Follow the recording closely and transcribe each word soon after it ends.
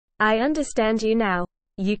I understand you now.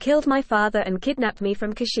 You killed my father and kidnapped me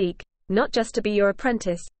from Kashyyyk, not just to be your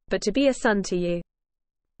apprentice, but to be a son to you.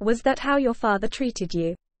 Was that how your father treated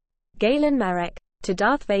you? Galen Marek. To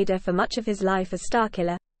Darth Vader for much of his life as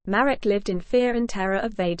Starkiller, Marek lived in fear and terror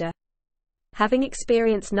of Vader. Having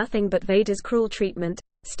experienced nothing but Vader's cruel treatment,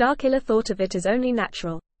 Starkiller thought of it as only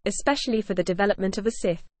natural, especially for the development of a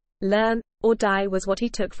Sith. Learn, or die was what he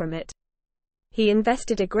took from it. He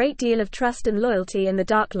invested a great deal of trust and loyalty in the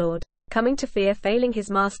Dark Lord, coming to fear failing his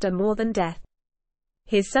master more than death.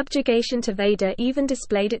 His subjugation to Vader even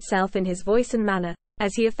displayed itself in his voice and manner,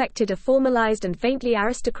 as he affected a formalized and faintly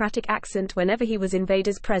aristocratic accent whenever he was in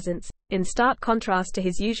Vader's presence, in stark contrast to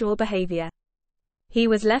his usual behavior. He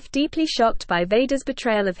was left deeply shocked by Vader's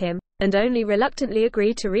betrayal of him, and only reluctantly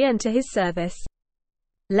agreed to re-enter his service.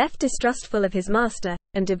 Left distrustful of his master,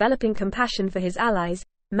 and developing compassion for his allies,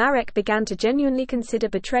 Marek began to genuinely consider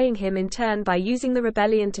betraying him in turn by using the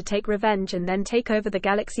rebellion to take revenge and then take over the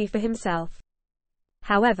galaxy for himself.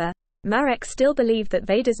 However, Marek still believed that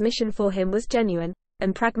Vader's mission for him was genuine,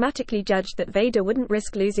 and pragmatically judged that Vader wouldn't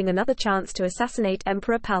risk losing another chance to assassinate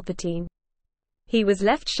Emperor Palpatine. He was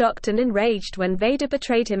left shocked and enraged when Vader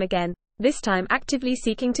betrayed him again, this time actively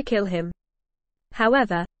seeking to kill him.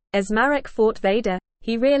 However, as Marek fought Vader,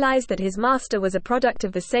 he realized that his master was a product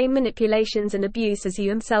of the same manipulations and abuse as he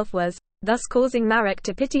himself was, thus causing Marek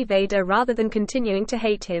to pity Vader rather than continuing to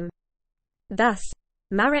hate him. Thus,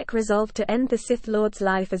 Marek resolved to end the Sith Lord's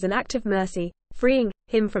life as an act of mercy, freeing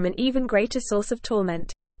him from an even greater source of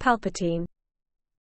torment, Palpatine.